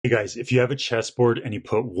Hey guys, if you have a chessboard and you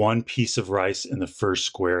put one piece of rice in the first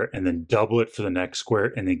square and then double it for the next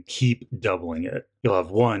square and then keep doubling it, you'll have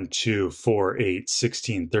 1, 2, 4, 8,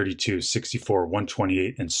 16, 32, 64,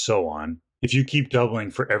 128, and so on. If you keep doubling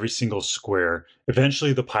for every single square,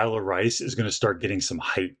 eventually the pile of rice is going to start getting some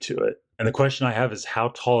height to it. And the question I have is,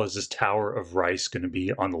 how tall is this tower of rice going to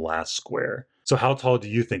be on the last square? So how tall do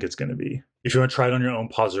you think it's going to be? If you want to try it on your own,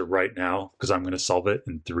 pause it right now, because I'm going to solve it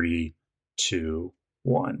in 3, 2,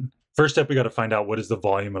 1. First step, we got to find out what is the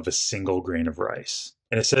volume of a single grain of rice.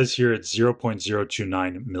 And it says here it's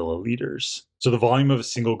 0.029 milliliters. So the volume of a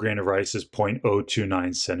single grain of rice is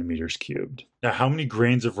 0.029 centimeters cubed. Now, how many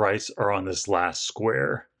grains of rice are on this last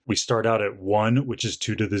square? We start out at 1, which is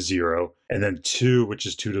 2 to the 0, and then 2, which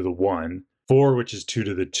is 2 to the 1, 4, which is 2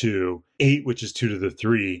 to the 2, 8, which is 2 to the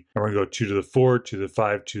 3, and we're going to go 2 to the 4, 2 to the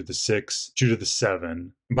 5, 2 to the 6, 2 to the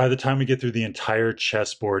 7. And by the time we get through the entire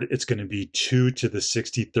chessboard, it's going to be 2 to the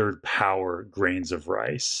 63rd power grains of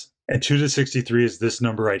rice. And 2 to 63 is this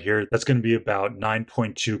number right here. That's going to be about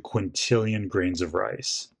 9.2 quintillion grains of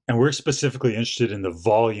rice. And we're specifically interested in the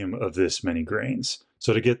volume of this many grains.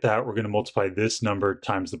 So to get that, we're going to multiply this number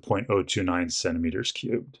times the 0.029 centimeters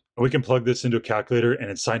cubed. And we can plug this into a calculator, and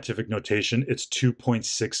in scientific notation, it's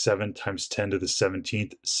 2.67 times 10 to the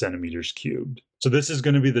 17th centimeters cubed. So this is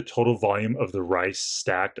going to be the total volume of the rice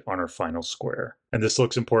stacked on our final square. And this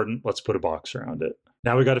looks important. Let's put a box around it.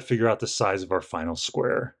 Now we got to figure out the size of our final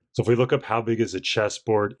square. So if we look up how big is a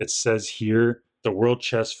chessboard, it says here the World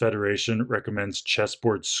Chess Federation recommends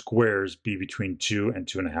chessboard squares be between 2 and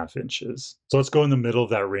 2.5 inches. So let's go in the middle of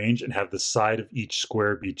that range and have the side of each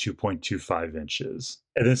square be 2.25 inches.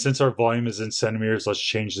 And then since our volume is in centimeters, let's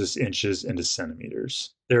change this inches into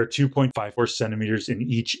centimeters. There are 2.54 centimeters in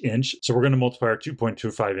each inch, so we're going to multiply our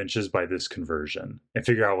 2.25 inches by this conversion and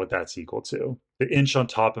figure out what that's equal to. The inch on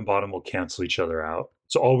top and bottom will cancel each other out.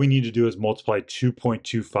 So all we need to do is multiply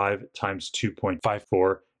 2.25 times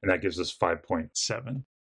 2.54, and that gives us 5.7.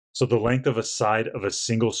 So the length of a side of a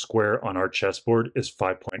single square on our chessboard is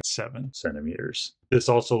 5.7 centimeters. This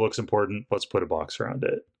also looks important. Let's put a box around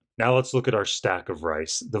it. Now let's look at our stack of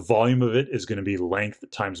rice. The volume of it is going to be length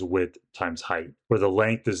times width times height, where the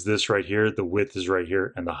length is this right here, the width is right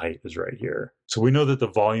here, and the height is right here. So we know that the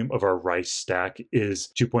volume of our rice stack is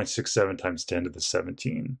 2.67 times 10 to the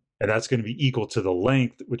 17. And that's going to be equal to the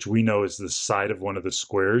length, which we know is the side of one of the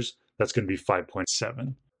squares. That's going to be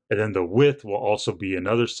 5.7. And then the width will also be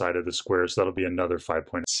another side of the square, so that'll be another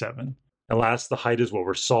 5.7. And last, the height is what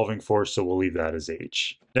we're solving for, so we'll leave that as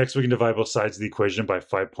h. Next, we can divide both sides of the equation by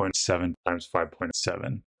 5.7 times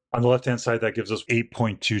 5.7. On the left-hand side, that gives us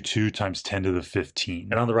 8.22 times 10 to the 15.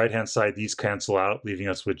 And on the right-hand side, these cancel out, leaving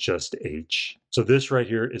us with just h. So this right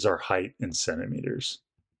here is our height in centimeters.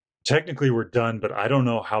 Technically, we're done, but I don't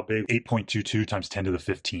know how big 8.22 times 10 to the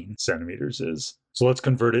 15 centimeters is. So let's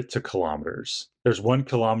convert it to kilometers. There's 1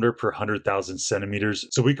 kilometer per 100,000 centimeters,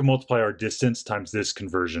 so we can multiply our distance times this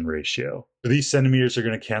conversion ratio. So these centimeters are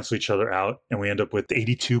going to cancel each other out, and we end up with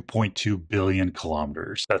 82.2 billion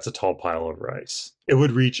kilometers. That's a tall pile of rice. It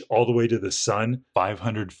would reach all the way to the sun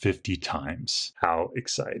 550 times. How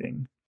exciting.